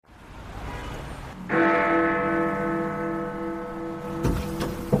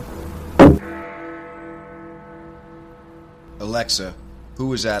Alexa,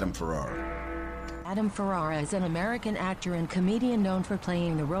 who is Adam Ferrara? Adam Ferrara is an American actor and comedian known for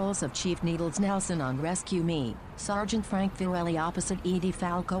playing the roles of Chief Needles Nelson on Rescue Me, Sergeant Frank Fiorelli opposite Edie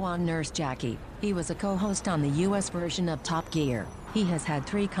Falco on Nurse Jackie. He was a co-host on the U.S. version of Top Gear. He has had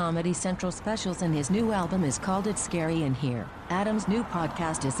 3 Comedy Central specials and his new album is called It's Scary in Here. Adam's new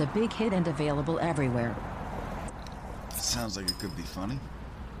podcast is a big hit and available everywhere. Sounds like it could be funny.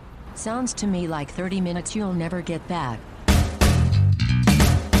 Sounds to me like 30 minutes you'll never get back.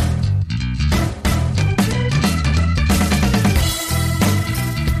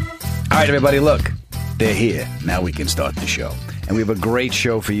 All right, everybody, look. They're here. Now we can start the show. And we have a great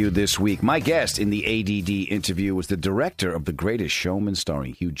show for you this week. My guest in the ADD interview was the director of The Greatest Showman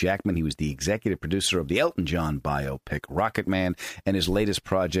starring Hugh Jackman. He was the executive producer of the Elton John biopic Rocket Man. And his latest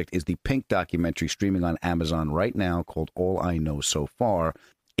project is the Pink documentary streaming on Amazon right now called All I Know So Far.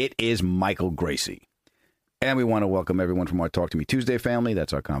 It is Michael Gracey. And we want to welcome everyone from our Talk to Me Tuesday family.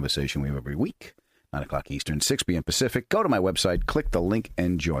 That's our conversation we have every week. 9 o'clock Eastern, 6 p.m. Pacific. Go to my website, click the link,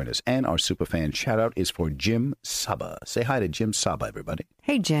 and join us. And our superfan shout-out is for Jim Saba. Say hi to Jim Saba, everybody.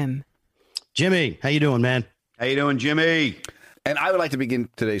 Hey, Jim. Jimmy, how you doing, man? How you doing, Jimmy? And I would like to begin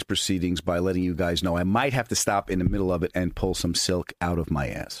today's proceedings by letting you guys know I might have to stop in the middle of it and pull some silk out of my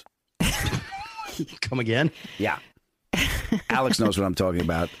ass. Come again? Yeah. Alex knows what I'm talking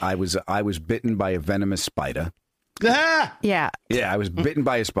about. I was bitten by a venomous spider. Ah! Yeah. Yeah, I was bitten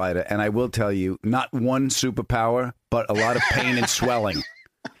by a spider, and I will tell you, not one superpower, but a lot of pain and swelling.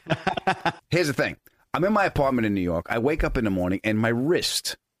 Here's the thing. I'm in my apartment in New York. I wake up in the morning, and my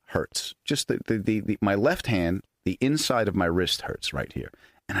wrist hurts. Just my left hand, the inside of my wrist hurts right here.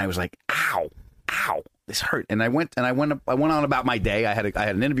 And I was like, ow, this hurt. And I went on about my day. I had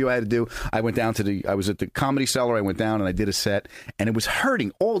an interview I had to do. I went down I was at the Comedy Cellar. I went down and I did a set, and it was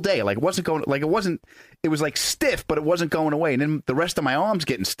hurting all day. Like it was like stiff, but it wasn't going away. And then the rest of my arm's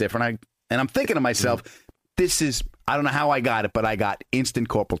getting stiff, and I'm thinking to myself, I don't know how I got it, but I got instant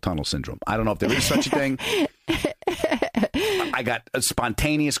carpal tunnel syndrome. I don't know if there is such a thing. I got a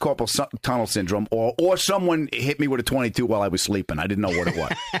spontaneous carpal tunnel syndrome, or someone hit me with a 22 while I was sleeping. I didn't know what it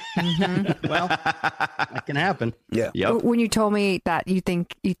was. Mm-hmm. Well, that can happen. Yeah. Yep. When you told me that you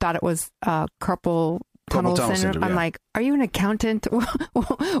thought it was carpal tunnel syndrome, I'm like, are you an accountant?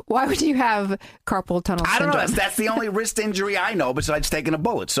 Why would you have carpal tunnel syndrome? I don't know. That's the only wrist injury I know besides taking a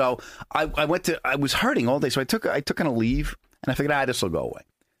bullet. So I was hurting all day. So I took a leave, and I figured, this will go away.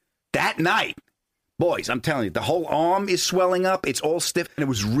 That night, boys, I'm telling you, the whole arm is swelling up. It's all stiff, and it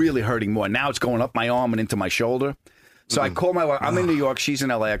was really hurting more. Now it's going up my arm and into my shoulder. So I call my wife. I'm in New York. She's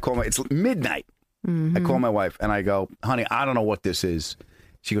in L.A. It's midnight. Mm-hmm. I call my wife, and I go, honey, I don't know what this is.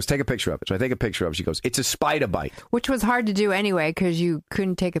 She goes, take a picture of it. So I take a picture of it. She goes, it's a spider bite. Which was hard to do anyway, because you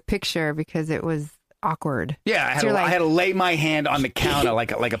couldn't take a picture because it was awkward. Yeah, I had to lay my hand on the counter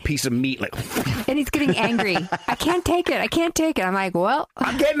like a piece of meat. And he's getting angry. I can't take it. I'm like, well.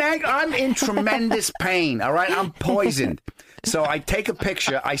 I'm getting angry. I'm in tremendous pain, all right? I'm poisoned. So I take a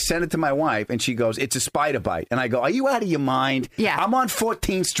picture. I send it to my wife, and she goes, it's a spider bite. And I go, are you out of your mind? Yeah. I'm on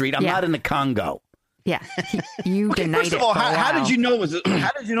 14th Street. I'm not in the Congo. Yeah, you denied First it. of all, for a how while. did you know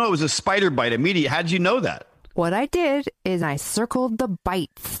it was a spider bite immediately? How did you know that? What I did is I circled the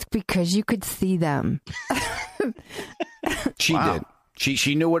bites because you could see them. She did.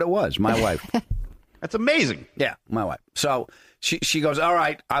 She knew what it was, my wife. That's amazing. Yeah, my wife. So she goes, all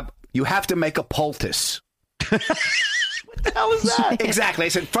right, you have to make a poultice. What the hell is that? Exactly. I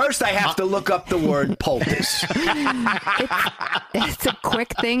said, first I have to look up the word poultice. It's a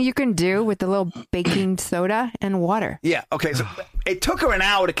quick thing you can do with a little baking soda and water. Yeah. Okay. So it took her an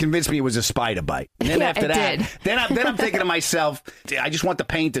hour to convince me it was a spider bite. And then after that, then I'm thinking to myself, I just want the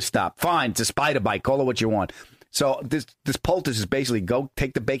pain to stop. Fine. It's a spider bite. Call it what you want. So this poultice is basically go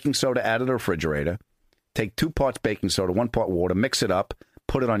take the baking soda out of the refrigerator, take 2 parts baking soda, 1 part water, mix it up,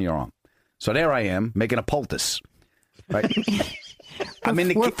 put it on your arm. So there I am making a poultice. Right. We're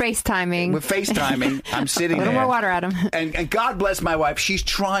FaceTiming. We're FaceTiming. I'm sitting there. A little more water, Adam. And God bless my wife. She's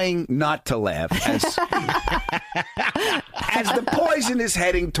trying not to laugh as the poison is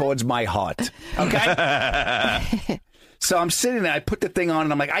heading towards my heart. Okay. So I'm sitting there. I put the thing on,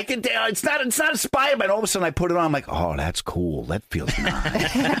 and I'm like, I can. It's not a spider bite. All of a sudden, I put it on. I'm like, oh, that's cool. That feels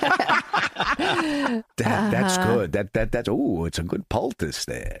nice. That's good. That's it's a good poultice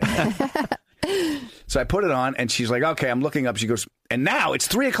there. So I put it on, and she's like, okay, I'm looking up. She goes, and now it's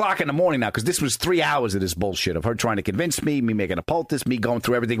 3:00 in the morning now, because this was 3 hours of this bullshit of her trying to convince me making a poultice, me going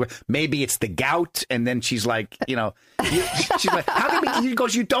through everything. Maybe it's the gout. And then she's like, she's like, how can she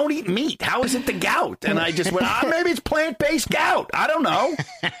goes, you don't eat meat. How is it the gout? And I just went, maybe it's plant-based gout. I don't know.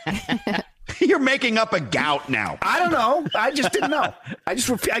 You're making up a gout now. I don't know. I just didn't know. I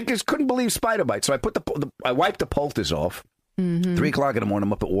just couldn't believe spider bites. So I wiped the poultice off. 3 o'clock in the morning,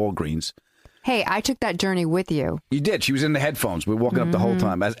 I'm up at Walgreens. Hey, I took that journy with you. You did. She was in the headphones. We were walking up the whole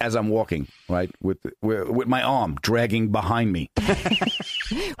time as I'm walking, right, with my arm dragging behind me.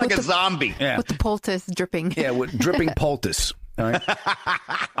 Like a zombie. Yeah. With the poultice dripping. Yeah, with dripping poultice. All right?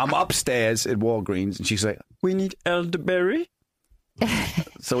 I'm upstairs at Walgreens, and she's like, "We need elderberry."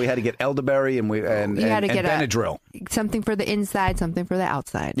 So we had to get elderberry and Benadryl. Something for the inside, something for the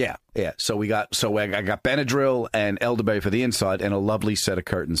outside. Yeah. So I got Benadryl and elderberry for the inside, and a lovely set of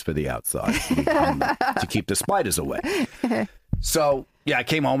curtains for the outside to keep the spiders away. So yeah, I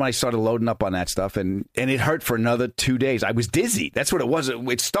came home and I started loading up on that stuff, and it hurt for another 2 days. I was dizzy. That's what it was.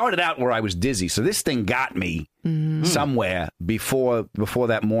 It started out where I was dizzy. So this thing got me somewhere before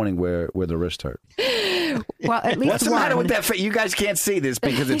that morning where the wrist hurt. Well, at least what's the matter with that face? You guys can't see this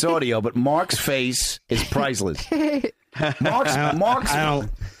because it's audio, but Mark's face is priceless. Mark's. I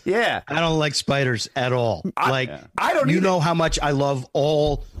don't like spiders at all. I don't. You know how much I love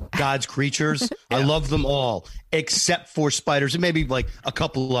all God's creatures. Yeah. I love them all except for spiders and maybe like a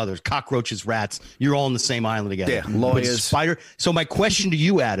couple others, cockroaches, rats. You're all on the same island together. Yeah, lawyers. Spider. So my question to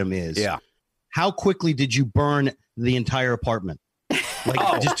you, Adam, is: how quickly did you burn the entire apartment?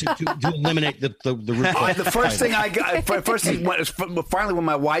 Like just to eliminate the root. The first thing was finally when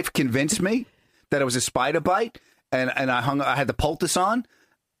my wife convinced me that it was a spider bite, and I had the poultice on.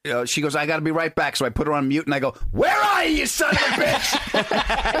 She goes, "I got to be right back." So I put her on mute, and I go, "Where are you, son of a bitch?"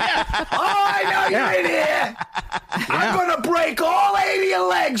 "Oh, I know you're in here. I'm gonna break all 8 of your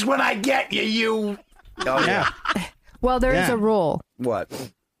legs when I get you. You." Oh yeah. Well, there is a rule.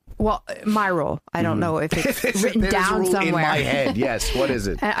 What? Well, my rule. I don't know if it's written down somewhere. In my head, yes. What is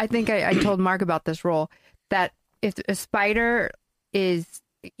it? I think I told Mark about this rule, that if a spider is,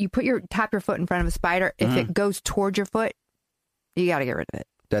 you tap your foot in front of a spider, if it goes towards your foot, you got to get rid of it.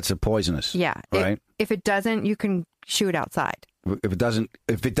 That's a poisonous. Yeah. Right. If it doesn't, you can shoo it outside. If it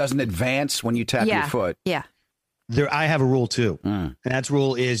doesn't advance when you tap your foot. Yeah. I have a rule too, and that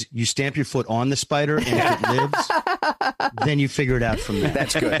rule is you stamp your foot on the spider, and if it lives, then you figure it out from there.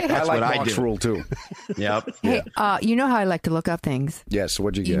 That's good. I like Mark's rule too. Yep. Hey, you know how I like to look up things? Yes.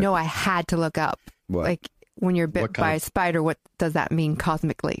 What'd you get? You know, I had to look up. What? Like when you're bit by a spider, what does that mean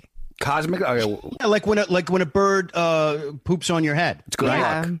cosmically? Cosmic? Okay. Yeah, like when a bird poops on your head. It's good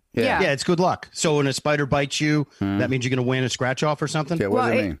luck. Yeah, it's good luck. So when a spider bites you, that means you're going to win a scratch off or something? Yeah, what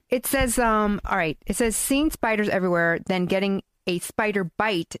does it mean? It says, all right, it says seeing spiders everywhere, then getting a spider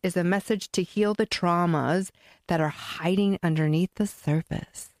bite is a message to heal the traumas that are hiding underneath the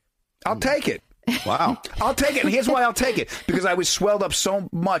surface. I'll take it. Wow. I'll take it. And here's why I'll take it. Because I was swelled up so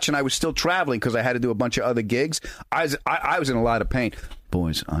much and I was still traveling because I had to do a bunch of other gigs. I was in a lot of pain.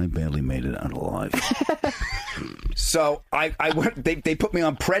 Boys, I barely made it out alive. So I went, they put me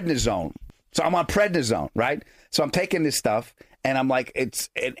on prednisone. So I'm on prednisone, right? So I'm taking this stuff and I'm like, it's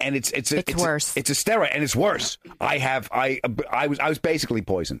worse. It's a steroid and it's worse. I was basically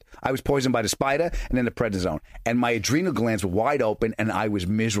poisoned. I was poisoned by the spider and then the prednisone. And my adrenal glands were wide open and I was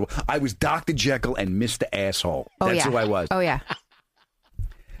miserable. I was Dr. Jekyll and Mr. Asshole. That's who I was. Oh, yeah.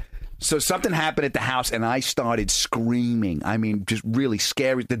 So something happened at the house, and I started screaming. I mean, just really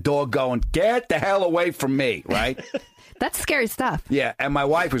scary. The dog going, "Get the hell away from me!" Right? That's scary stuff. Yeah, and my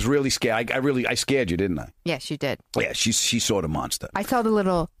wife was really scared. I scared you, didn't I? Yes, you did. Yeah, she saw the monster. I saw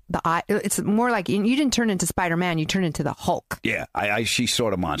the eye. It's more like you didn't turn into Spider-Man. You turned into the Hulk. Yeah, she saw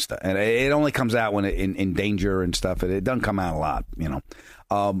the monster, and it only comes out when in danger and stuff. It doesn't come out a lot, you know.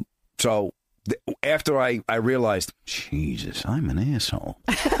 So. After I realized, Jesus, I'm an asshole.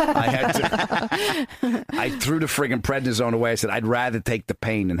 I threw the friggin' prednisone away. I said, I'd rather take the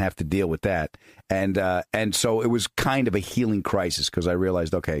pain than have to deal with that. And so it was kind of a healing crisis because I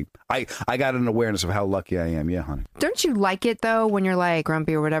realized, okay, I got an awareness of how lucky I am. Yeah, honey. Don't you like it, though, when you're like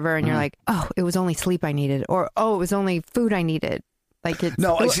grumpy or whatever, and you're like, oh, it was only sleep I needed, or oh, it was only food I needed? Like here's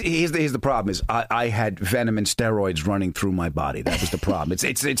the problem is I had venom and steroids running through my body. That was the problem.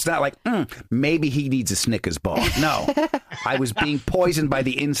 It's not like maybe he needs a Snickers bar. No, I was being poisoned by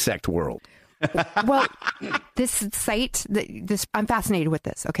the insect world. Well, this site, I'm fascinated with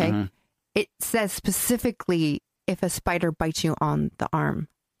this. Okay, it says specifically if a spider bites you on the arm,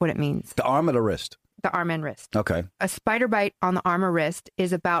 what it means. The arm or the wrist? The arm and wrist. Okay. A spider bite on the arm or wrist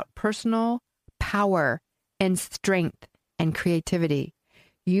is about personal power and strength and creativity.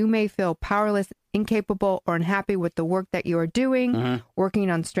 You may feel powerless, incapable, or unhappy with the work that you are doing.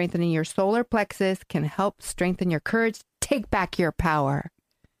 Working on strengthening your solar plexus can help strengthen your courage. Take back your power.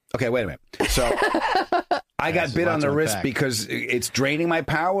 Okay, wait a minute. So I got bit on the wrist because it's draining my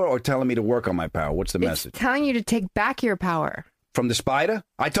power or telling me to work on my power. What's the message? Telling you to take back your power. From the spider?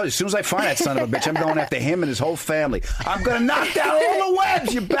 I told you, as soon as I find that son of a bitch, I'm going after him and his whole family. I'm going to knock down all the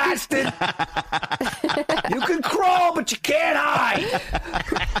webs, you bastard! You can crawl, but you can't hide!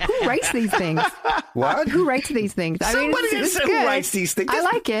 Who writes these things? What? Who writes these things? Who writes these things? I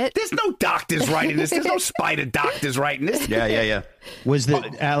like it. There's no doctors writing this. There's no spider doctors writing this. Yeah. Was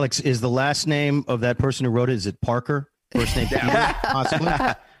Alex, is the last name of that person who wrote it, is it Parker? First name, possibly?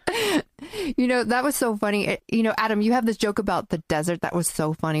 That was so funny. Adam, you have this joke about the desert that was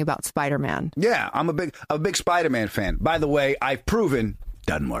so funny about Spider-Man. Yeah, I'm a big Spider-Man fan. By the way, I've proven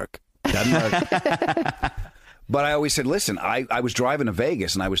doesn't work. But I always said, listen, I was driving to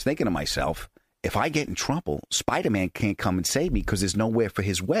Vegas and I was thinking to myself, if I get in trouble, Spider-Man can't come and save me because there's nowhere for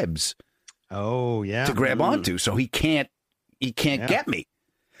his webs. Oh, yeah. To grab onto, so he can't get me.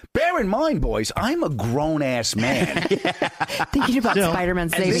 Bear in mind, boys, I'm a grown-ass man. Thinking about Spider-Man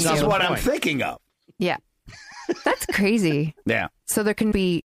saving you. This is what I'm thinking of. Yeah. That's crazy. Yeah. So there can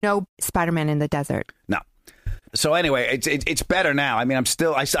be no Spider-Man in the desert. No. So anyway, it's better now. I mean,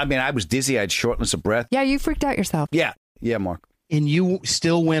 I was dizzy. I had shortness of breath. Yeah, you freaked out yourself. Yeah, Mark. And you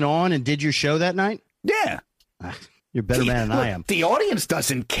still went on and did your show that night? Yeah. You're a better man than I am. The audience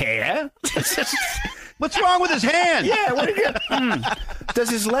doesn't care. What's wrong with his hand? Yeah. Does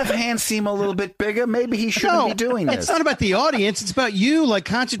his left hand seem a little bit bigger? Maybe he shouldn't be doing this. It's not about the audience. It's about you, like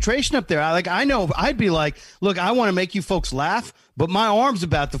concentration up there. I know I'd be like, look, I want to make you folks laugh, but my arm's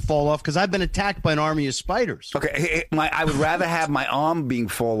about to fall off because I've been attacked by an army of spiders. Okay, I would rather have my arm being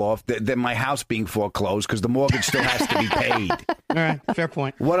fall off than my house being foreclosed because the mortgage still has to be paid. All right, fair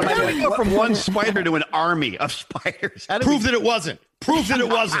point. What am I going to go from one spider to an army of spiders? Prove that it wasn't. Prove that it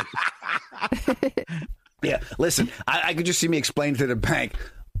wasn't. Yeah, listen, I could just see me explain to the bank,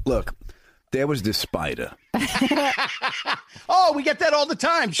 look, there was this spider. Oh, we get that all the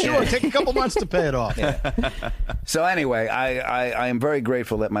time. Sure, take a couple months to pay it off. Yeah. So anyway, I am very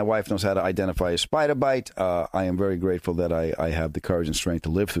grateful that my wife knows how to identify a spider bite. I am very grateful that I have the courage and strength to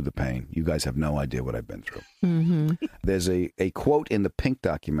live through the pain. You guys have no idea what I've been through. Mm-hmm. There's a quote in the Pink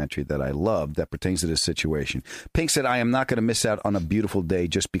documentary that I love that pertains to this situation. Pink said, I am not going to miss out on a beautiful day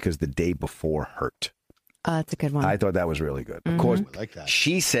just because the day before hurt. That's a good one. I thought that was really good. Of course, I like that.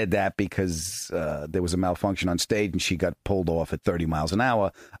 She said that because there was a malfunction on stage and she got pulled off at 30 miles an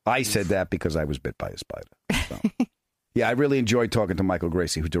hour. I said that because I was bit by a spider. So. Yeah, I really enjoyed talking to Michael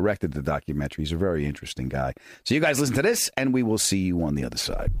Gracey, who directed the documentary. He's a very interesting guy. So you guys listen to this, and we will see you on the other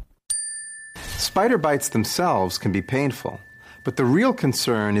side. Spider bites themselves can be painful, but the real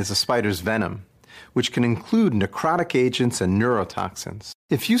concern is a spider's venom, which can include necrotic agents and neurotoxins.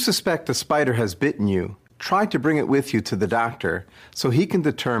 If you suspect a spider has bitten you, try to bring it with you to the doctor so he can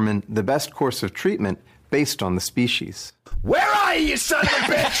determine the best course of treatment based on the species. Where are you, son of a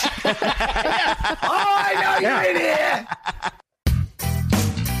bitch? Oh, I know you're in here.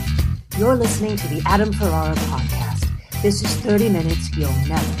 You're listening to the Adam Ferrara podcast. This is 30 minutes you'll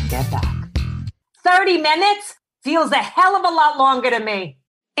never get back. 30 minutes? Feels a hell of a lot longer to me.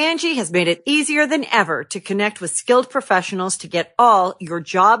 Angie has made it easier than ever to connect with skilled professionals to get all your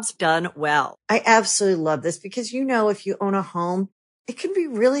jobs done well. I absolutely love this because, if you own a home, it can be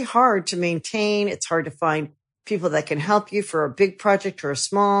really hard to maintain. It's hard to find people that can help you for a big project or a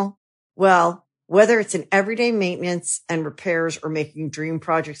small. Well, whether it's in everyday maintenance and repairs or making dream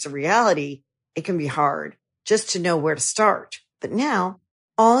projects a reality, it can be hard just to know where to start. But now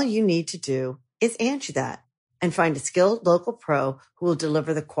all you need to do is Angie that and find a skilled local pro who will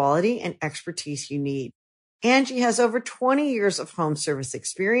deliver the quality and expertise you need. Angie has over 20 years of home service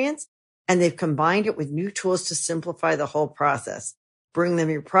experience, and they've combined it with new tools to simplify the whole process. Bring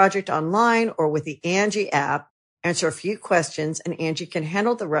them your project online or with the Angie app, answer a few questions, and Angie can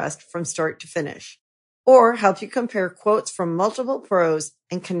handle the rest from start to finish. Or help you compare quotes from multiple pros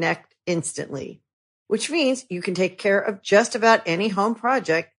and connect instantly, which means you can take care of just about any home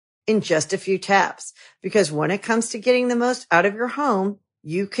project in just a few taps. Because when it comes to getting the most out of your home,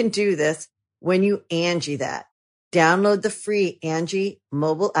 you can do this when you Angie that. Download the free Angie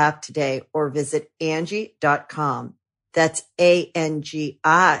mobile app today or visit Angie.com. That's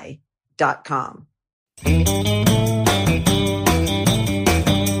ANGI.com.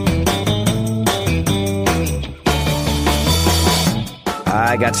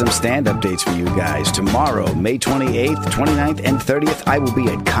 I got some stand-up dates for you guys. Tomorrow, May 28th, 29th, and 30th, I will be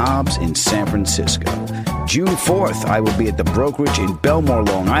at Cobb's in San Francisco. June 4th, I will be at the Brokerage in Belmore,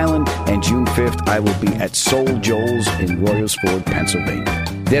 Long Island. And June 5th, I will be at Soul Joel's in Royersford, Pennsylvania.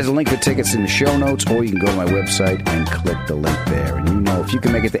 There's a link for tickets in the show notes, or you can go to my website and click the link there. And you know, if you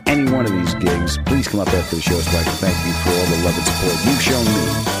can make it to any one of these gigs, please come up after the show so I can thank you for all the love and support you've shown me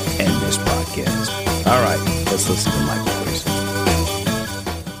and this podcast. All right, let's listen to Michael Gracey.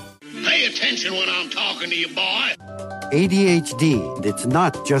 Pay attention when I'm talking to you, boy. ADHD, it's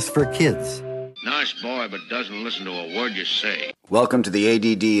not just for kids. Nice boy, but doesn't listen to a word you say. Welcome to the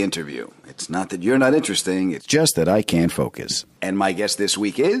ADD interview. It's not that you're not interesting, it's just that I can't focus. And my guest this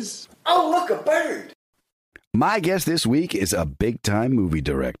week is... Oh, look, a bird! My guest this week is a big-time movie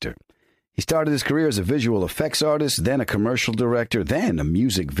director. He started his career as a visual effects artist, then a commercial director, then a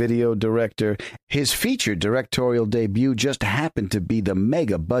music video director. His featured directorial debut just happened to be the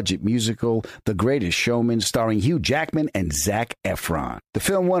mega-budget musical The Greatest Showman, starring Hugh Jackman and Zac Efron. The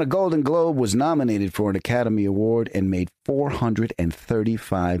film won a Golden Globe, was nominated for an Academy Award, and made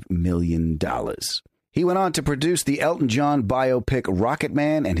 $435 million. He went on to produce the Elton John biopic Rocket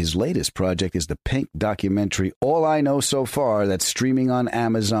Man, and his latest project is the Pink documentary All I Know So Far, that's streaming on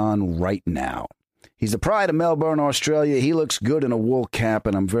Amazon right now. He's the pride of Melbourne, Australia. He looks good in a wool cap,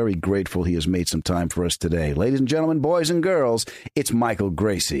 and I'm very grateful he has made some time for us today. Ladies and gentlemen, boys and girls, it's Michael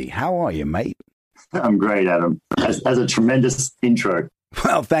Gracey. How are you, mate? I'm great, Adam. As a tremendous intro.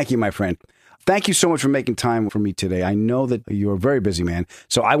 Well, thank you, my friend. Thank you so much for making time for me today. I know that you're a very busy man,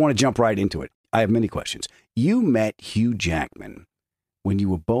 so I want to jump right into it. I have many questions. You met Hugh Jackman when you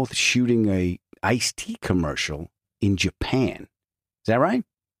were both shooting a iced tea commercial in Japan. Is that right?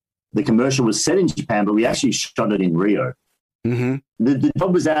 The commercial was set in Japan, but we actually shot it in Rio. Mm-hmm. The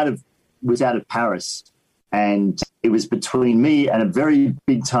job was out of Paris, and it was between me and a very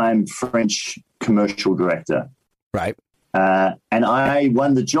big time French commercial director. Right. And I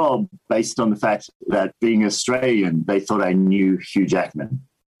won the job based on the fact that, being Australian, they thought I knew Hugh Jackman.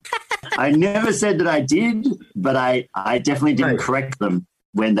 I never said that I did, but I definitely didn't correct them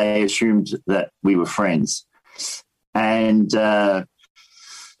when they assumed that we were friends. And I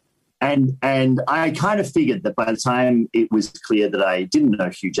kind of figured that by the time it was clear that I didn't know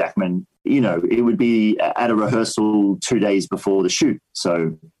Hugh Jackman, it would be at a rehearsal 2 days before the shoot.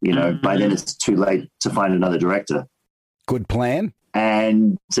 So, by then it's too late to find another director. Good plan.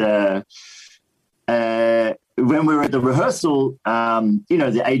 And when we were at the rehearsal,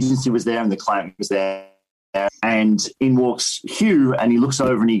 the agency was there and the client was there. And in walks Hugh, and he looks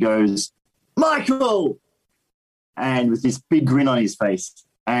over and he goes, "Michael!" And with this big grin on his face.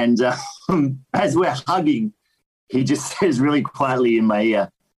 And as we're hugging, he just says really quietly in my ear,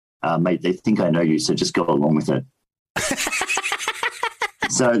 "Mate, they think I know you, so just go along with it."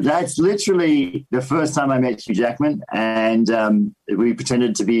 So that's literally the first time I met Hugh Jackman, and we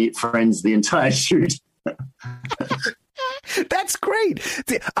pretended to be friends the entire shoot. That's great.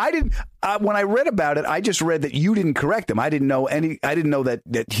 See, I didn't. When I read about it, I just read that you didn't correct him. I didn't know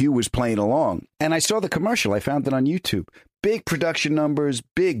that Hugh was playing along. And I saw the commercial. I found it on YouTube. Big production numbers,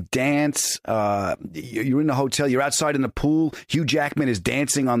 big dance. You're in the hotel. You're outside in the pool. Hugh Jackman is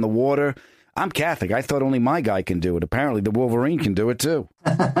dancing on the water. I'm Catholic. I thought only my guy can do it. Apparently, the Wolverine can do it too.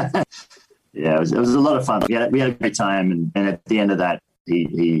 Yeah, it was a lot of fun. We had a great time, and at the end of that,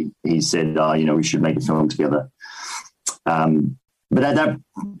 he said, we should make a film together. But at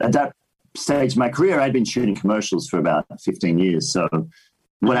that stage of my career, I'd been shooting commercials for about 15 years. So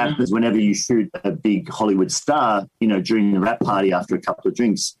what happens whenever you shoot a big Hollywood star, during the wrap party after a couple of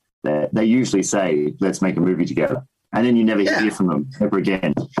drinks, they usually say, "Let's make a movie together." And then you never hear from them ever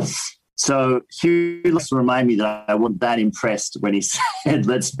again. So Hugh likes to remind me that I wasn't that impressed when he said,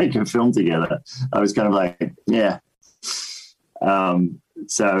 "Let's make a film together." I was kind of like, yeah.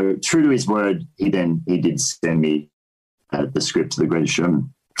 So true to his word, he did send me the script to The Greatest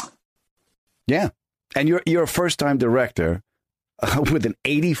Showman. Yeah. And you're a first-time director with an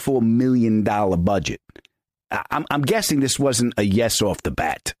 $84 million budget. I'm guessing this wasn't a yes off the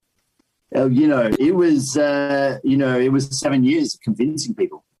bat. It was 7 years of convincing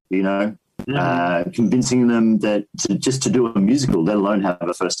people, convincing them that to do a musical, let alone have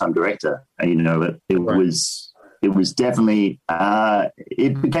a first-time director. It was definitely,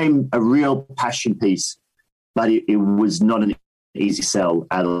 it became a real passion piece, but it was not an easy sell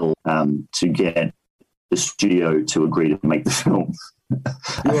at all to get the studio to agree to make the film.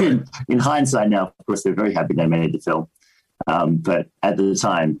 I mean, in hindsight now, of course, they're very happy they made the film. But at the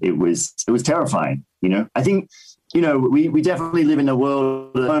time, it was terrifying. I think, we definitely live in a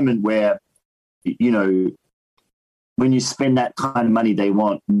world at the moment where, when you spend that kind of money, they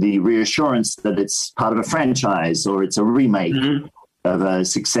want the reassurance that it's part of a franchise or it's a remake of a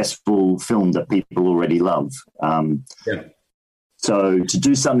successful film that people already love. So to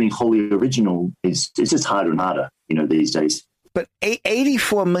do something wholly original is just harder and harder, these days. But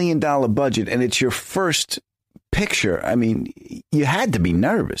 $84 million budget, and it's your first picture. I mean, you had to be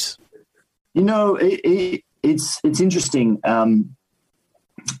nervous. You know, it's interesting.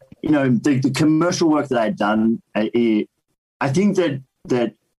 You know, the commercial work that I had done, I think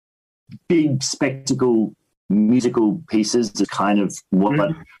that big spectacle musical pieces is kind of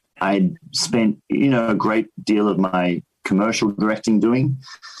what I'd spent, you know, a great deal of my commercial directing doing.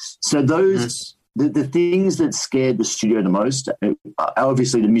 So those, the things that scared the studio the most,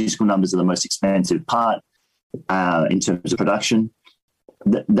 obviously the musical numbers are the most expensive part in terms of production.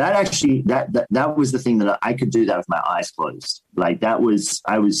 That was the thing that I could do that with my eyes closed. Like I was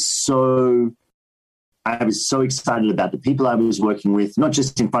so excited about the people I was working with, not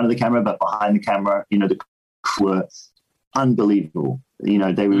just in front of the camera, but behind the camera. You know, the crew were unbelievable. You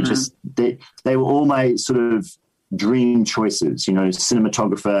know, they were just, they were all my sort of dream choices, you know,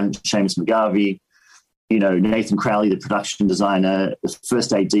 cinematographer, Seamus McGarvey, you know, Nathan Crowley, the production designer, the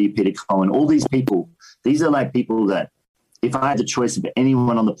first AD, Peter Cohen, all these people. These are like people that if I had the choice of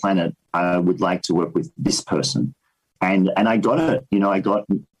anyone on the planet, I would like to work with this person. And I got it, you know, I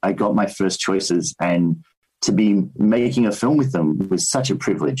got my first choices, and to be making a film with them was such a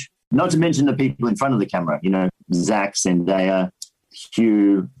privilege. Not to mention the people in front of the camera, you know, Zach, Zendaya,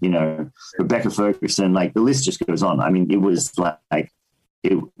 Hugh, you know, Rebecca Ferguson, like the list just goes on. I mean, it was like,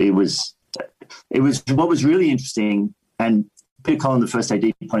 it was what was really interesting. And Peter Cullen, the first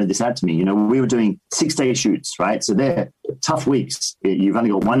AD, pointed this out to me. You know, we were doing 6-day shoots, right? So they're tough weeks. You've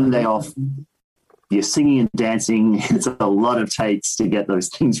only got one day off. You're singing and dancing. It's a lot of takes to get those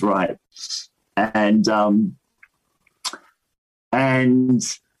things right. And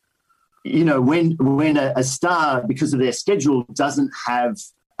you know, when a star, because of their schedule, doesn't have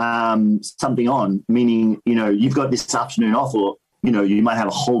something on, meaning, you know, you've got this afternoon off, or, you know, you might have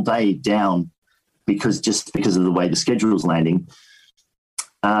a whole day down because of the way the schedule is landing.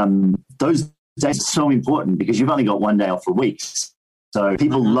 Those days are so important because you've only got one day off for weeks. So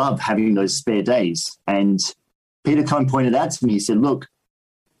people love having those spare days. And Peter Cohn pointed out to me, he said, look,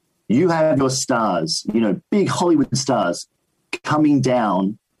 you have your stars, you know, big Hollywood stars coming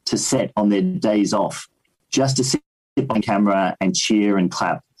down to set on their days off just to sit on camera and cheer and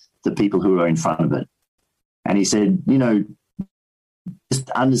clap the people who are in front of it. And he said, you know, just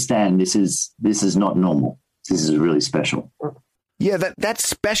understand this is not normal. This is really special. Yeah, that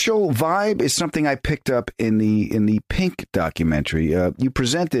special vibe is something I picked up in the Pink documentary. You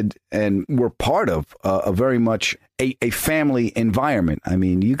presented and were part of a very much a family environment. I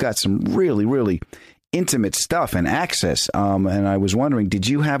mean, you got some really, really intimate stuff and access. And I was wondering, did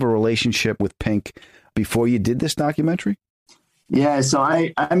you have a relationship with Pink before you did this documentary? Yeah, so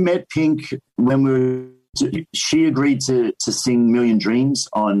I met Pink when she agreed to sing Million Dreams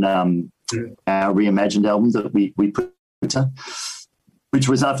on our Reimagined album that we put to, which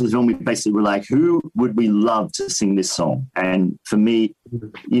was after the film. We basically were like, who would we love to sing this song? And for me,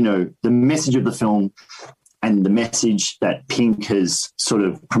 you know, the message of the film and the message that Pink has sort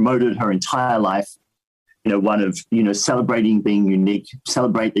of promoted her entire life, you know, one of, you know, celebrating being unique,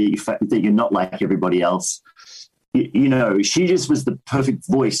 celebrate that you're not like everybody else. You know, she just was the perfect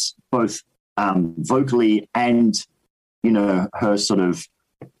voice, both vocally and, you know, her sort of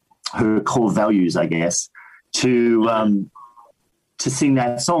her core values, I guess, to sing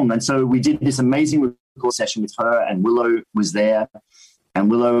that song. And so we did this amazing record session with her, and Willow was there, and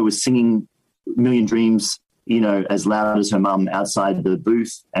Willow was singing Million Dreams, you know, as loud as her mum outside the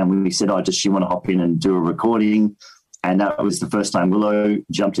booth. And we said, oh, does she want to hop in and do a recording? And that was the first time Willow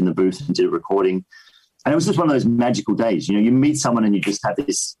jumped in the booth and did a recording. And it was just one of those magical days. You know, you meet someone and you just have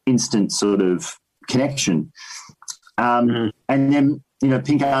this instant sort of connection. And then, you know,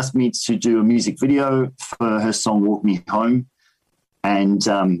 Pink asked me to do a music video for her song Walk Me Home. And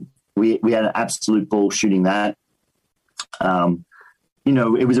we had an absolute ball shooting that. You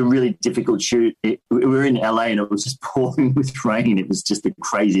know, it was a really difficult shoot. We were in LA and it was just pouring with rain. It was just the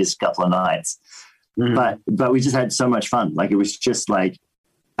craziest couple of nights. But we just had so much fun. Like, it was just like,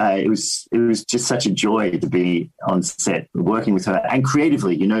 it was just such a joy to be on set working with her, and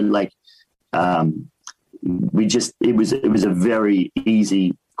creatively, you know, like it was a very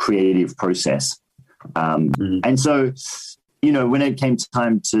easy creative process. And so, you know, when it came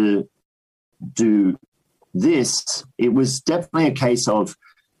time to do this, it was definitely a case of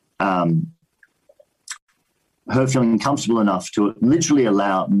her feeling comfortable enough to literally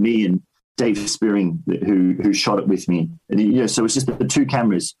allow me and Dave Spearing, who shot it with me. And, you know, so it's just the two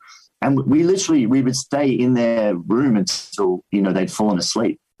cameras, and we would stay in their room until, you know, they'd fallen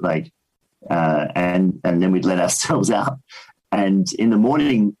asleep, like, and then we'd let ourselves out. And in the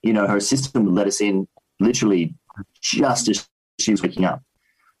morning, you know, her assistant would let us in literally just as she was waking up.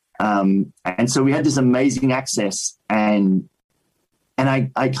 And so we had this amazing access, and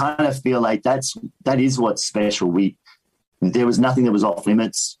I kind of feel like that is what's special. There was nothing that was off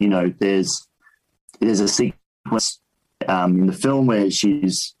limits. You know, there's a sequence in the film where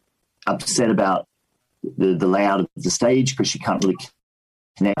she's upset about the layout of the stage because she can't really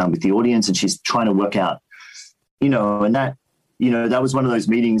connect with the audience, and she's trying to work out, and that was one of those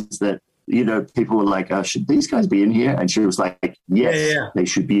meetings that, people were like, should these guys be in here? And she was like, yes, they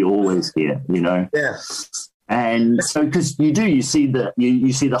should be always here, Yeah. And so, because you see the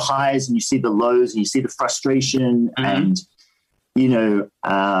highs and you see the lows and you see the frustration, and,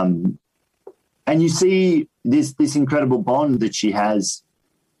 and you see this incredible bond that she has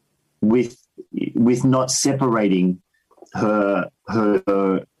with not separating her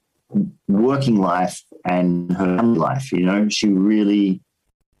working life and her family life. She really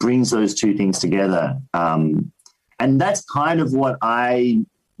brings those two things together. And that's kind of what I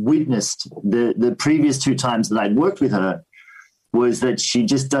witnessed the previous two times that I'd worked with her, was that she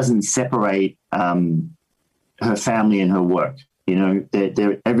just doesn't separate her family and her work.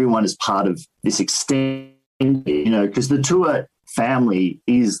 Everyone is part of this extended, because the tour family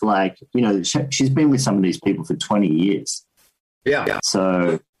is like, she's been with some of these people for 20 years. Yeah.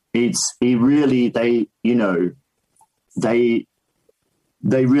 So they really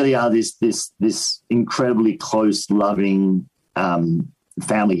are this incredibly close, loving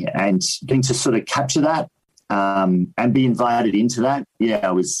family, and getting to sort of capture that and be invited into that. Yeah,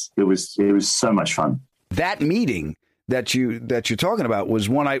 it was so much fun. That meeting that you're talking about was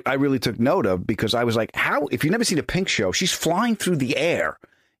one I really took note of, because I was like, how, if you've never seen a Pink show, she's flying through the air,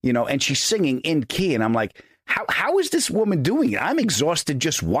 and she's singing in key. And I'm like, how is this woman doing it? I'm exhausted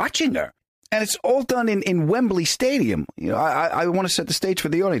just watching her. And it's all done in Wembley Stadium. I want to set the stage for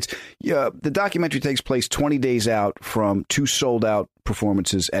the audience. The documentary takes place 20 days out from 2 sold-out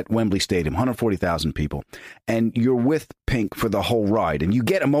performances at Wembley Stadium, 140,000 people. And you're with Pink for the whole ride, and you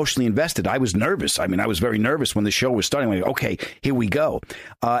get emotionally invested. I was nervous. I mean, I was very nervous when the show was starting. Like, okay, here we go.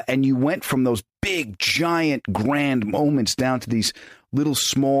 And you went from those big, giant, grand moments down to these little,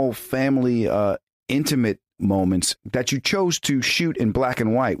 small, family, intimate moments that you chose to shoot in black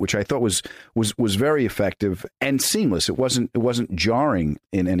and white, which I thought was very effective and seamless. It wasn't jarring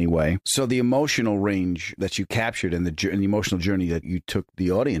in any way. So the emotional range that you captured and the emotional journey that you took the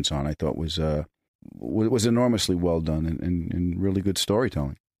audience on, I thought was enormously well done and really good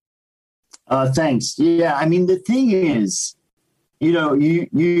storytelling. Thanks. Yeah, I mean, the thing is,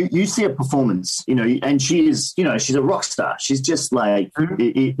 you see a performance, and she is, she's a rock star. She's just like,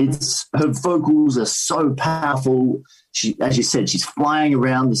 it's her vocals are so powerful. She, as you said, she's flying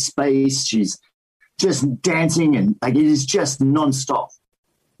around the space. She's just dancing, and like, it is just nonstop.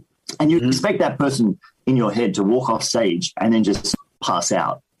 And you expect that person in your head to walk off stage and then just pass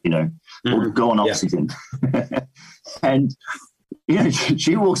out, or go on oxygen. Yeah. And,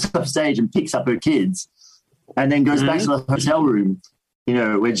 she walks off stage and picks up her kids, and then goes back to the hotel room,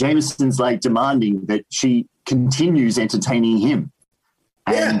 where Jameson's like demanding that she continues entertaining him.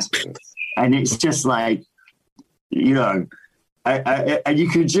 And it's just like, and you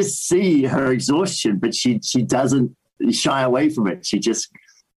could just see her exhaustion, but she doesn't shy away from it. She just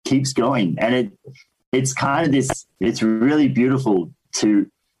keeps going. And it's kind of it's really beautiful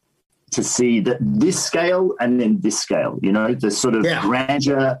to see this scale and then this scale, the sort of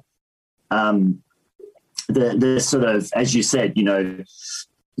grandeur, the sort of, as you said, a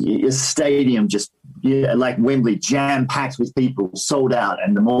stadium just like Wembley, jam-packed with people, sold out,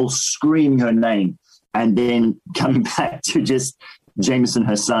 and them all screaming her name, and then coming back to just Jameson,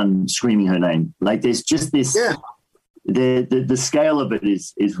 her son, screaming her name. Like, there's just this, the scale of it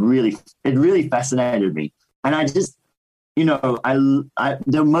is really, it really fascinated me. And I just,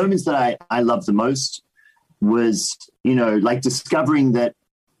 the moments that I loved the most was, like discovering that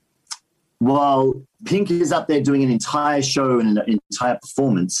while Pink is up there doing an entire show and an entire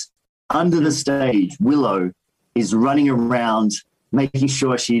performance, under the stage, Willow is running around, making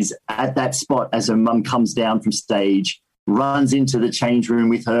sure she's at that spot as her mum comes down from stage, runs into the change room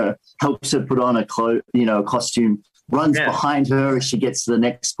with her, helps her put on a costume, runs behind her as she gets to the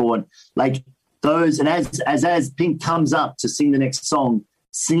next spot. Like those, and as Pink comes up to sing the next song,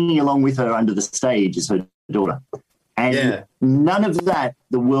 singing along with her under the stage is her daughter. And none of that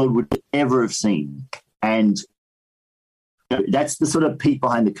the world would ever have seen. And that's the sort of peek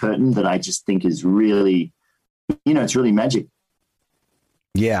behind the curtain that I just think is really, it's really magic.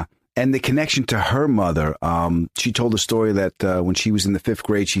 Yeah. And the connection to her mother, she told a story that when she was in the 5th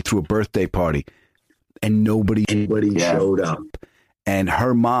grade, she threw a birthday party and nobody showed up. And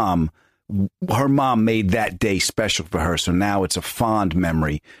her mom her mom made that day special for her. So now it's a fond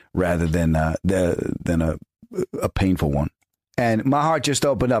memory rather than a painful one. And my heart just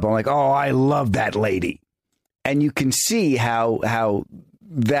opened up. I'm like, oh, I love that lady. And you can see how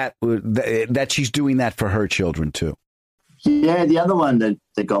that she's doing that for her children too. Yeah, the other one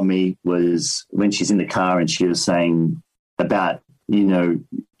that got me was when she's in the car and she was saying about,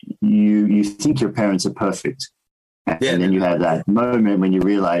 you think your parents are perfect. And then you have that moment when you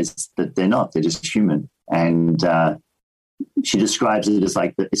realize that they're not, they're just human. And she describes it as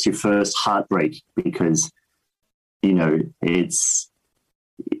like it's your first heartbreak because, it's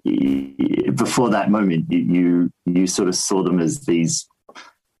before that moment, you sort of saw them as these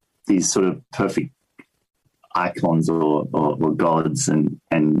sort of perfect icons or gods and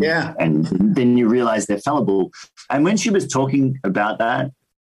then you realize they're fallible. And when she was talking about that,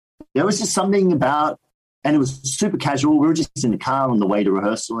 there was just something about, and it was super casual. We were just in the car on the way to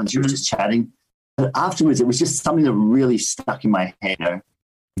rehearsal and she was just chatting. But afterwards, it was just something that really stuck in my head.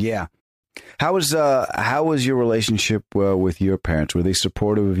 Yeah. How was your relationship with your parents? Were they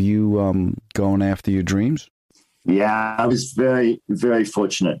supportive of you going after your dreams? Yeah, I was very, very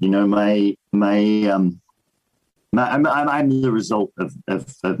fortunate. I'm the result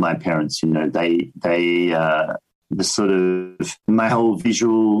of my parents. They the sort of my whole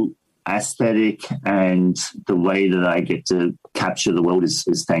visual aesthetic and the way that I get to capture the world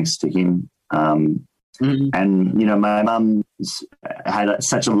is thanks to him. And my mum had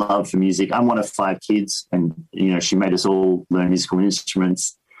such a love for music. I'm one of 5 kids, and she made us all learn musical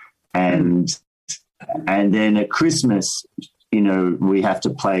instruments. And then at Christmas, we have to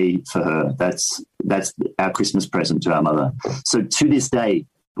play for her. That's our Christmas present to our mother. So to this day,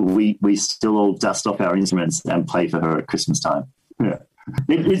 we still all dust off our instruments and play for her at Christmas time. Yeah.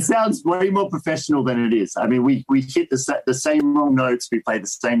 It sounds way more professional than it is. I mean, we hit the same wrong notes. We play the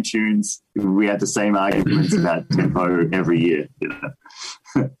same tunes. We have the same arguments about tempo every year.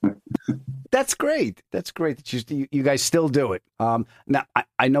 That's great. That's great that you guys still do it. Now,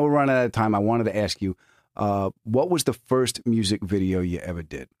 I know we're running out of time. I wanted to ask you, what was the first music video you ever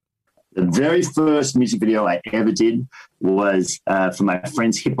did? The very first music video I ever did was for my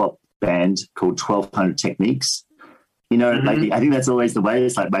friend's hip-hop band called 1200 Techniques. Like I think that's always the way.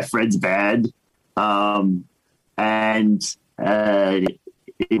 It's like my friend's band. And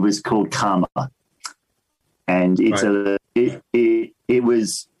it was called Karma. And it's it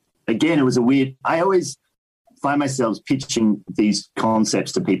was a weird, I always find myself pitching these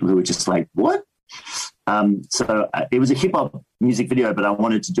concepts to people who are just like, what? So it was a hip hop music video, but I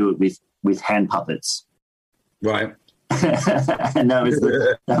wanted to do it with hand puppets. Right. And that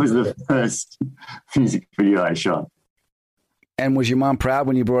was the first music video I shot. And was your mom proud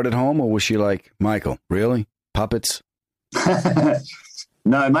when you brought it home, or was she like, Michael, really? Puppets?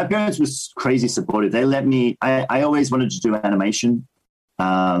 No, my parents were crazy supportive. They let me, I always wanted to do animation.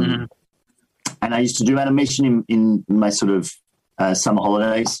 And I used to do animation in my sort of summer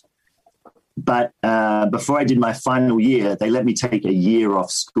holidays. But before I did my final year, they let me take a year off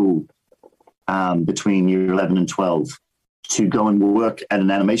school between year 11 and 12 to go and work at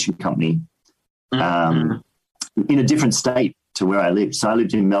an animation company in a different state to where I lived. So I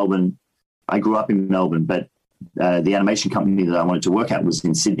lived in Melbourne. I grew up in Melbourne, but the animation company that I wanted to work at was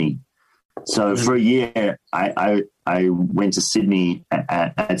in Sydney. So for a year, I went to Sydney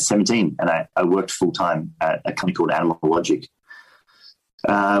at 17, and I worked full-time at a company called Animal Logic,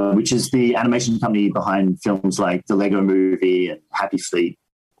 which is the animation company behind films like The Lego Movie and Happy Feet.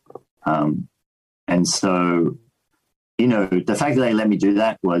 And so, the fact that they let me do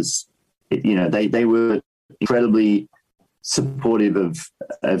that was, they were incredibly supportive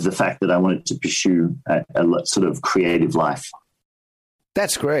of the fact that I wanted to pursue a sort of creative life.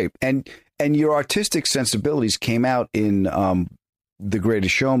 That's great. And your artistic sensibilities came out in The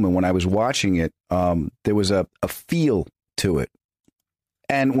Greatest Showman. When I was watching it, there was a feel to it.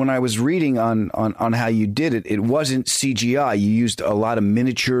 And when I was reading on how you did it, it wasn't CGI. You used a lot of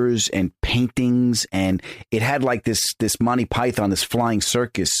miniatures and paintings, and it had like this Monty Python, this flying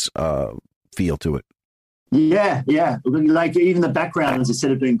circus feel to it. Yeah. Like even the backgrounds,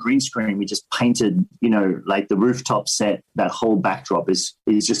 instead of doing green screen, we just painted, like the rooftop set, that whole backdrop is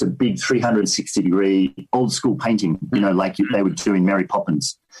just a big 360-degree old school painting, like they would do in Mary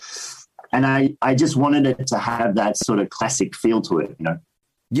Poppins. And I just wanted it to have that sort of classic feel to it,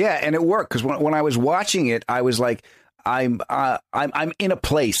 Yeah, and it worked because when I was watching it, I was like, I'm in a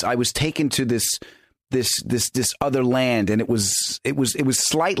place. I was taken to this other land, and it was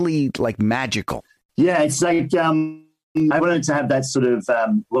slightly like magical. Yeah, it's like I wanted to have that sort of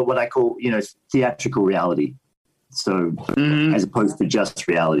what I call theatrical reality. So as opposed to just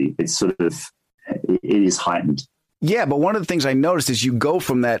reality, it's sort of, it is heightened. Yeah, but one of the things I noticed is you go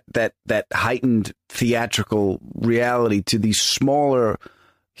from that heightened theatrical reality to these smaller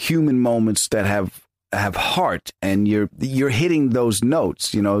human moments that have heart, and you're hitting those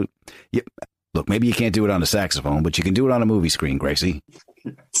notes. You know, look, maybe you can't do it on a saxophone, but you can do it on a movie screen, Gracey.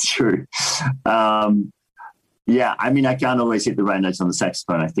 It's true. Yeah, I mean, I can't always hit the right notes on the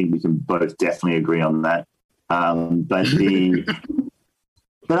saxophone. I think we can both definitely agree on that.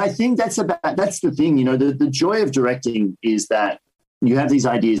 But I think that's the thing, you know, the joy of directing is that you have these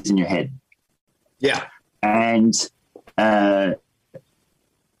ideas in your head. Yeah. And,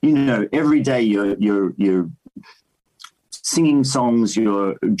 you know, every day you're singing songs,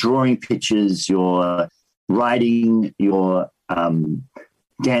 you're drawing pictures, you're writing, you're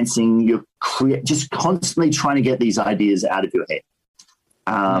dancing, you're just constantly trying to get these ideas out of your head.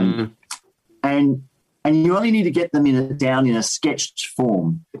 And you only need to get them down in a sketched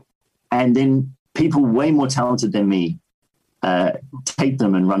form, and then people way more talented than me take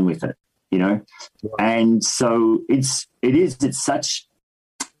them and run with it, you know. And so it's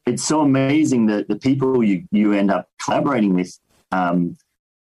so amazing that the people you end up collaborating with,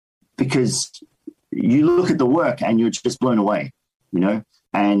 because you look at the work and you're just blown away, you know.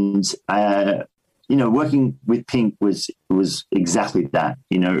 And you know, working with Pink was exactly that,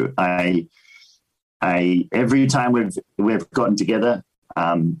 you know. Every time we've gotten together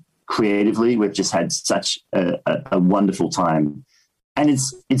creatively, we've just had such a wonderful time, and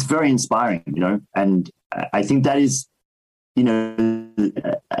it's very inspiring, you know. And I think that is, you know,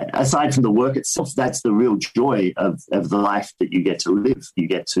 aside from the work itself, that's the real joy of the life that you get to live. You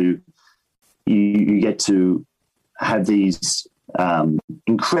get to have these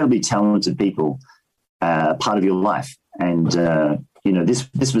incredibly talented people part of your life, and you know,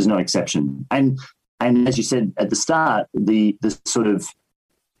 this was no exception. And as you said at the start, the sort of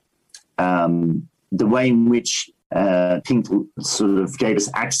the way in which Pink sort of gave us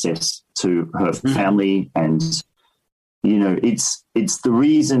access to her family, and you know, it's the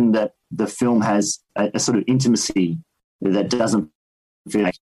reason that the film has a sort of intimacy that doesn't feel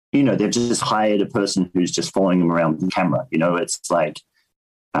like, you know, they've just hired a person who's just following them around with the camera. You know, it's like,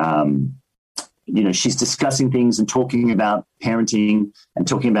 you know, she's discussing things and talking about parenting and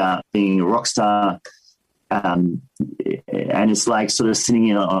talking about being a rock star. And it's like sort of sitting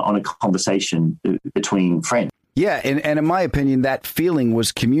in on a conversation between friends. Yeah, and in my opinion, that feeling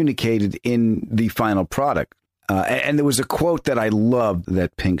was communicated in the final product. And there was a quote that I loved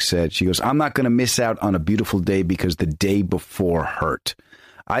that Pink said. She goes, "I'm not going to miss out on a beautiful day because the day before hurt."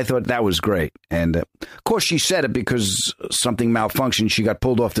 I thought that was great. And of course, she said it because something malfunctioned. She got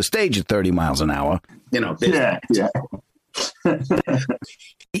pulled off the stage at 30 miles an hour. You know, yeah.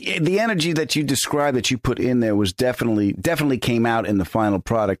 The energy that you described, that you put in there, was definitely came out in the final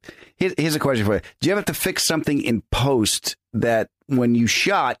product. Here's a question for you. Do you ever have to fix something in post that when you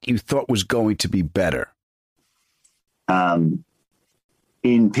shot, you thought was going to be better? In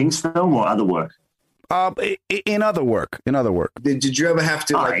Pink's film or other work? In other work. Did you ever have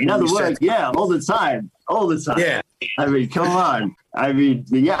to? In other work, yeah, all the time. Yeah. I mean, come on. I mean,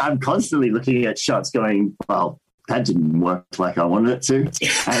 yeah, I'm constantly looking at shots going, well, that didn't work like I wanted it to.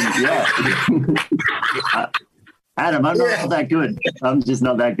 And yeah, Adam, I'm not that good. I'm just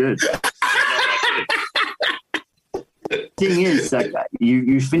not that good. Thing is, like,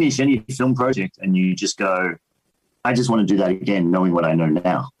 you finish any film project and you just go, I just want to do that again, knowing what I know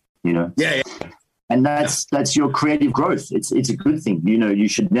now, you know? Yeah. And that's your creative growth. It's a good thing. You know, you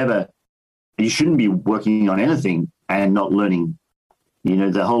shouldn't be working on anything and not learning. You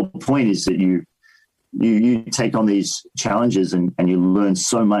know, the whole point is that you take on these challenges and you learn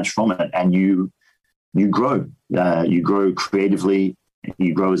so much from it, and you grow. You grow creatively.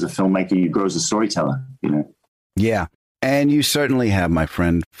 You grow as a filmmaker. You grow as a storyteller. You know. Yeah. And you certainly have, my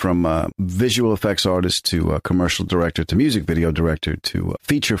friend, from visual effects artist to commercial director to music video director to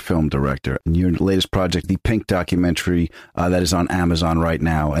feature film director. And your latest project, the Pink documentary that is on Amazon right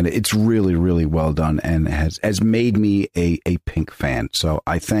now. And it's really, really well done and has made me a Pink fan. So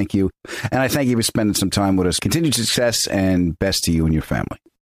I thank you. And I thank you for spending some time with us. Continued success and best to you and your family.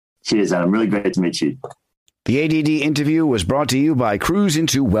 Cheers, Adam. Really great to meet you. The ADD interview was brought to you by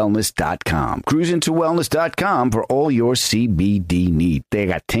cruisintowellness.com. Cruisintowellness.com for all your CBD needs. They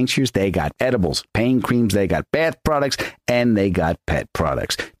got tinctures, they got edibles, pain creams, they got bath products, and they got pet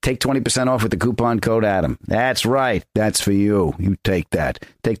products. Take 20% off with the coupon code Adam. That's right. That's for you. You take that.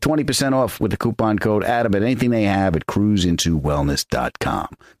 Take 20% off with the coupon code Adam at anything they have at cruisintowellness.com.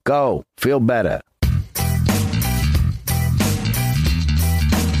 Go. Feel better.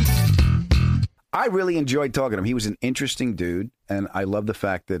 I really enjoyed talking to him. He was an interesting dude, and I love the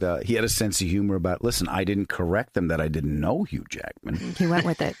fact that he had a sense of humor about, listen, I didn't correct them that I didn't know Hugh Jackman. He went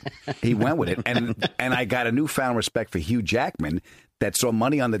with it. He went with it. And I got a newfound respect for Hugh Jackman that saw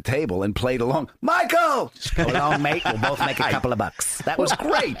money on the table and played along. Michael! Just go along, mate. We'll both make a couple of bucks. That was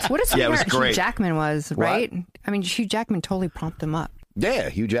great. What a sweetheart Hugh Jackman was, right? What? I mean, Hugh Jackman totally prompted him up. Yeah,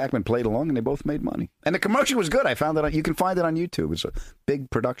 Hugh Jackman played along, and they both made money. And the commercial was good. I found that you can find it on YouTube. It's a big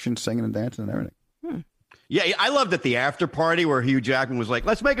production, singing and dancing and everything. Yeah, I loved at the after party where Hugh Jackman was like,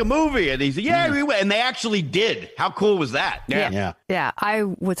 "Let's make a movie," and he said, "Yeah, we will." And they actually did. How cool was that? Yeah. I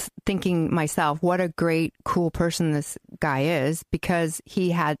was thinking myself, what a great, cool person this guy is, because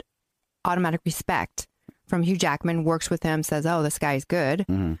he had automatic respect from Hugh Jackman. Works with him, says, "Oh, this guy's good.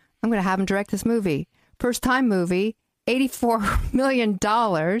 I'm going to have him direct this movie. First time movie, $84 million.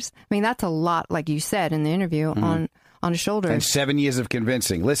 I mean, that's a lot, like you said in the interview, on his shoulders. And 7 years of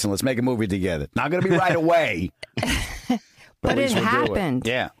convincing. Listen, let's make a movie together. Not going to be right away. but it happened.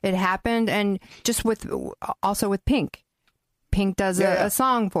 Yeah. It happened. And just also with Pink. Pink does a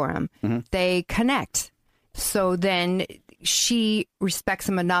song for him. They connect. So then she respects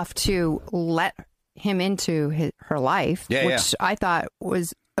him enough to let him into her life, which I thought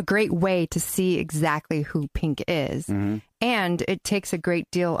was a great way to see exactly who Pink is. And it takes a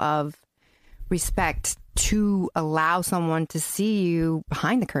great deal of respect to allow someone to see you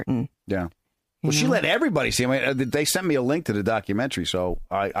behind the curtain. Yeah. Well, she let everybody see. I mean, they sent me a link to the documentary, so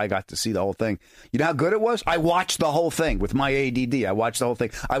I got to see the whole thing. You know how good it was? I watched the whole thing with my ADD. I watched the whole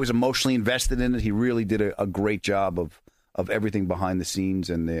thing. I was emotionally invested in it. He really did a great job of everything behind the scenes.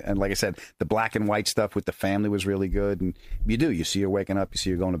 And like I said, the black and white stuff with the family was really good. And you see her waking up, you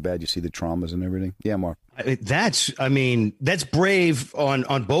see her going to bed, you see the traumas and everything. Yeah, Mark. That's brave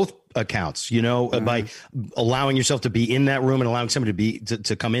on both accounts, by allowing yourself to be in that room and allowing somebody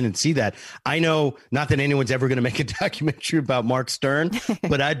to come in and see that. I know not that anyone's ever going to make a documentary about Mark Stern,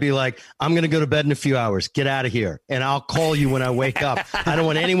 but I'd be like, I'm going to go to bed in a few hours. Get out of here. And I'll call you when I wake up. I don't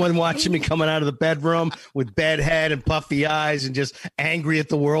want anyone watching me coming out of the bedroom with bad head and puffy eyes and just angry at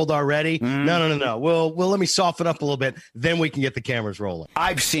the world already. No. Well, let me soften up a little bit. Then we can get the cameras rolling.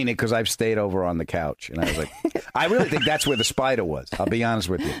 I've seen it because I've stayed over on the couch. And I was like, I really think that's where the spider was. I'll be honest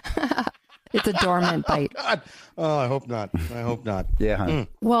with you. It's a dormant bite. Oh, I hope not. Yeah, honey.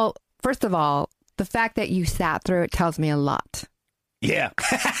 Well, first of all, the fact that you sat through it tells me a lot. Yeah.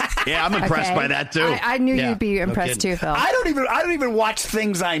 Yeah, I'm impressed by that too. I knew you'd be impressed too, Phil. I don't even watch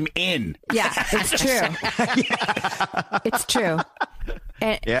things I'm in. Yeah, it's true. It's true.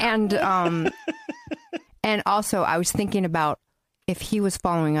 And also I was thinking about if he was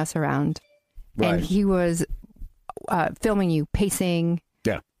following us around and he was filming you pacing,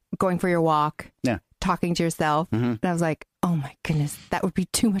 going for your walk, talking to yourself. And I was like, oh my goodness, that would be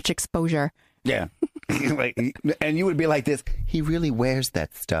too much exposure. Yeah. And you would be like this, he really wears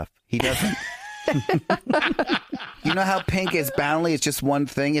that stuff. He doesn't. You know how Pink is boundly? It's just one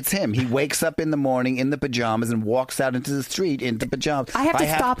thing. It's him. He wakes up in the morning in the pajamas and walks out into the street in the pajamas. I have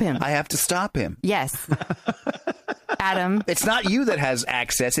to stop him. I have to stop him. Yes. Adam. It's not you that has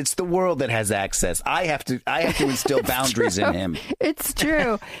access. It's the world that has access. I have to instill boundaries in him. It's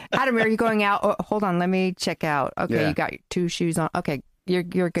true. Adam, are you going out? Oh, hold on. Let me check out. Okay. You got your 2 shoes on. Okay. You're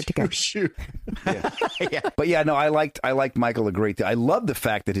good to go. But no, I liked Michael a great deal. I love the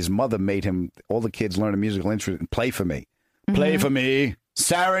fact that his mother made him, all the kids learn a musical instrument and play for me. Play for me.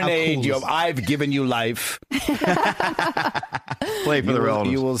 Serenade you. I've given you life. Play for the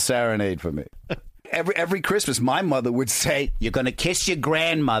relatives. You will serenade for me. Every Christmas, my mother would say, you're going to kiss your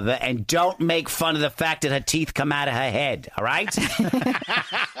grandmother and don't make fun of the fact that her teeth come out of her head. All right?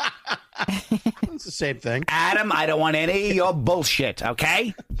 It's the same thing. Adam, I don't want any of your bullshit,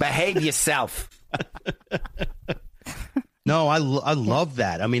 okay? Behave yourself. No, I love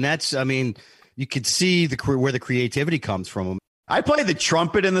that. I mean, you could see where the creativity comes from. I played the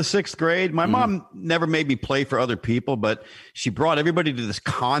trumpet in the 6th grade. My mom never made me play for other people, but she brought everybody to this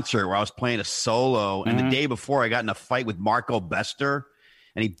concert where I was playing a solo. And the day before, I got in a fight with Marco Bester,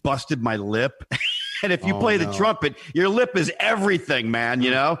 and he busted my lip. And if you play the trumpet, your lip is everything, man,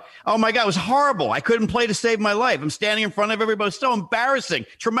 Oh, my God, it was horrible. I couldn't play to save my life. I'm standing in front of everybody. It was so embarrassing.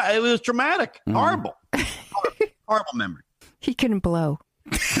 It was traumatic. Horrible. Horrible memory. He couldn't blow.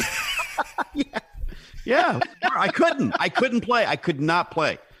 Yeah, I couldn't play. I could not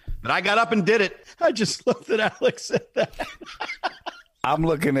play. But I got up and did it. I just love that Alex said that. I'm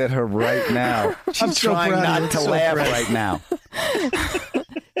looking at her right now. She's trying not to laugh right now.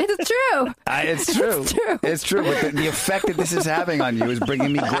 It's true. It's true. It's true. But the effect that this is having on you is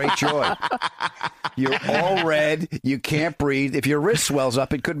bringing me great joy. You're all red. You can't breathe. If your wrist swells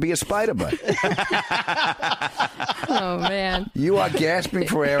up, it could be a spider bite. Oh, man. You are gasping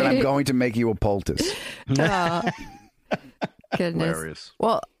for air, and I'm going to make you a poultice. Goodness. Hilarious.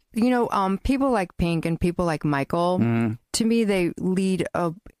 Well, people like Pink and people like Michael, to me, they lead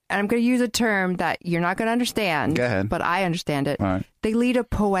and I'm going to use a term that you're not going to understand. Go ahead. But I understand it. All right. They lead a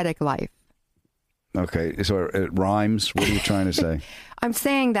poetic life. Okay, so it rhymes. What are you trying to say? I'm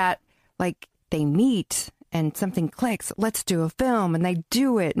saying that, like, they meet and something clicks. Let's do a film, and they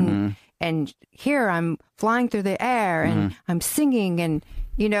do it. And here I'm flying through the air, and I'm singing, and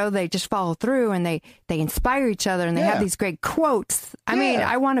they just follow through, and they inspire each other, and they have these great quotes. I mean,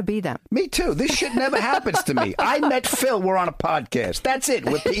 I want to be them. Me too. This shit never happens to me. I met Phil. We're on a podcast. That's it.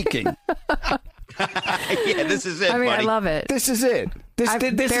 We're peaking. Yeah, this is it, I mean, buddy. I love it. This is it. This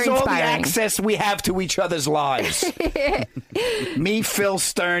is all the access we have to each other's lives. Me, Phil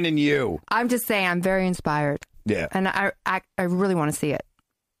Stern, and you. I'm just saying, I'm very inspired. Yeah. And I really want to see it.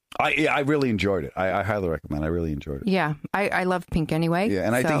 I really enjoyed it. I highly recommend. I really enjoyed it. Yeah, I love Pink anyway. Yeah,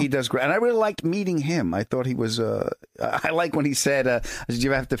 and I think he does great. And I really liked meeting him. I thought he was. I like when he said, "Did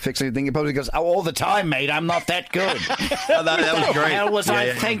you have to fix anything?" He probably goes, "Oh, all the time, mate. I'm not that good." that was great. What the hell was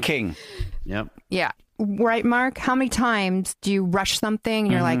I thinking? Yep. Yeah. Right, Mark? How many times do you rush something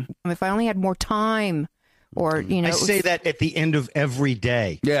and you're like, if I only had more time? Or, I say that at the end of every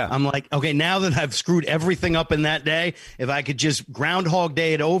day. Yeah. I'm like, okay, now that I've screwed everything up in that day, if I could just Groundhog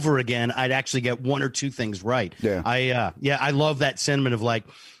Day it over again, I'd actually get one or two things right. Yeah. I love that sentiment of like,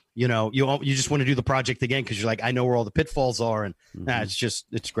 you just want to do the project again because you're like, I know where all the pitfalls are. And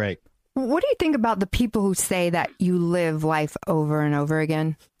it's great. What do you think about the people who say that you live life over and over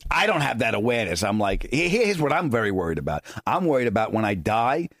again? I don't have that awareness. I'm like, here's what I'm very worried about. I'm worried about when I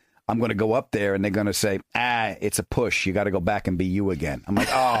die, I'm going to go up there and they're going to say, it's a push. You got to go back and be you again. I'm like,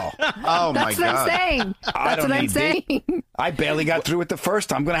 oh my God. That's what I'm saying. That's what I'm saying. I barely got through it the first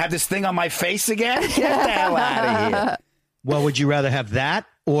time. I'm going to have this thing on my face again? Get the hell out of here. Well, would you rather have that?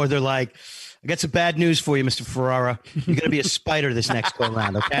 Or they're like, I got some bad news for you, Mr. Ferrara. You're going to be a spider this next go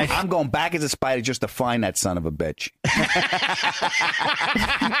round, okay? I'm going back as a spider just to find that son of a bitch.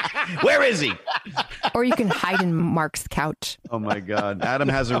 Where is he? Or you can hide in Mark's couch. Oh, my God. Adam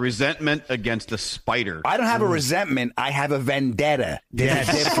has a resentment against a spider. I don't have a resentment. I have a vendetta.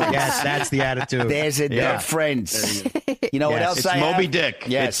 Yes, that's the attitude. There's a difference. You know what else it's I have? Moby Dick.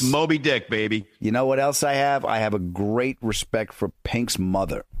 Yes. It's Moby Dick, baby. You know what else I have? I have a great respect for Pink's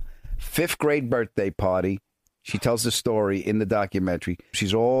mother. 5th grade birthday party. She tells the story in the documentary.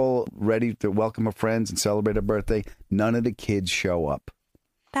 She's all ready to welcome her friends and celebrate her birthday. None of the kids show up.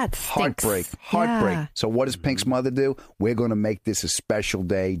 That's heartbreak. Yeah. So what does Pink's mother do? We're going to make this a special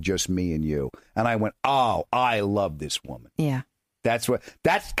day, just me and you. And I went, oh, I love this woman. Yeah. That's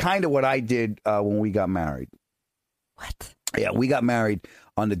kind of what I did when we got married. What? Yeah, we got married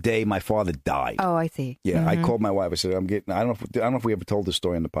on the day my father died. Oh, I see. Yeah, I called my wife. I said, I don't know if we ever told this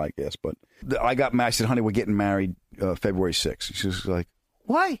story on the podcast, but I got married. I said, honey, we're getting married February 6th. She was like,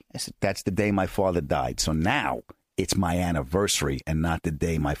 why? I said, that's the day my father died. So now it's my anniversary and not the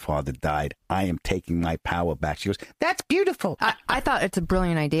day my father died. I am taking my power back. She goes, that's beautiful. I thought it's a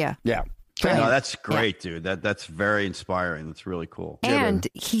brilliant idea. Yeah. No, that's great, dude. That's very inspiring. That's really cool. And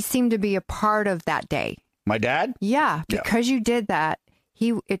he seemed to be a part of that day. My dad? Yeah, because you did that.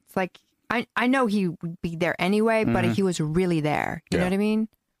 It's like, I know he would be there anyway, but he was really there. You know what I mean?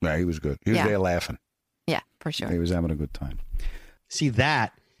 Yeah, he was good. He was there laughing. Yeah, for sure. He was having a good time. See,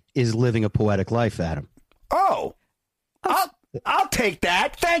 that is living a poetic life, Adam. Oh. I'll take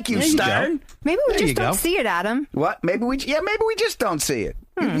that. Thank you, Stern. Maybe we just don't see it, Adam. What? Maybe we just don't see it.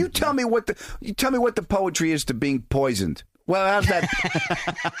 You tell me what the poetry is to being poisoned. Well, how's that?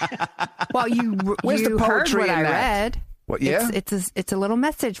 Well, you the heard poetry what in I that? read. What? Yeah, it's a little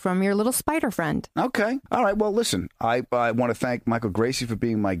message from your little spider friend. Okay, all right. Well, listen, I want to thank Michael Gracey for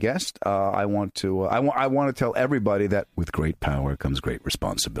being my guest. I want to tell everybody that with great power comes great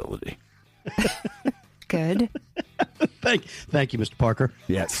responsibility. Good. Thank you, Mr. Parker.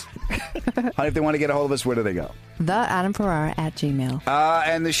 Yes. Honey, if they want to get a hold of us, where do they go? TheAdamFerrara@gmail.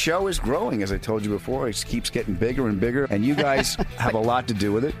 And the show is growing, as I told you before. It keeps getting bigger and bigger, and you guys have a lot to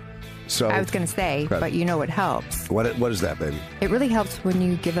do with it. So I was going to say, but you know what helps. What is that, baby? It really helps when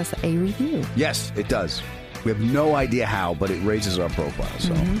you give us a review. Yes, it does. We have no idea how, but it raises our profile.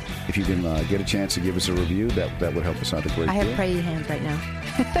 So if you can get a chance to give us a review, that would help us out a great deal. I have praying hands right now.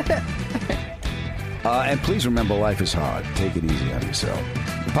 And please remember, life is hard. Take it easy on yourself.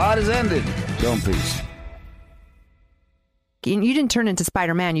 The pod is ended. Go in peace. You didn't turn into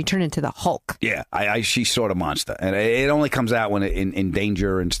Spider-Man. You turned into the Hulk. Yeah, she's sort of monster. And it only comes out when in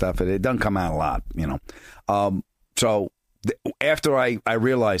danger and stuff. It doesn't come out a lot, you know. So after I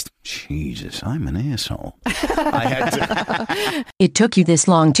realized, Jesus, I'm an asshole. I had to. It took you this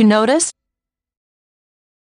long to notice?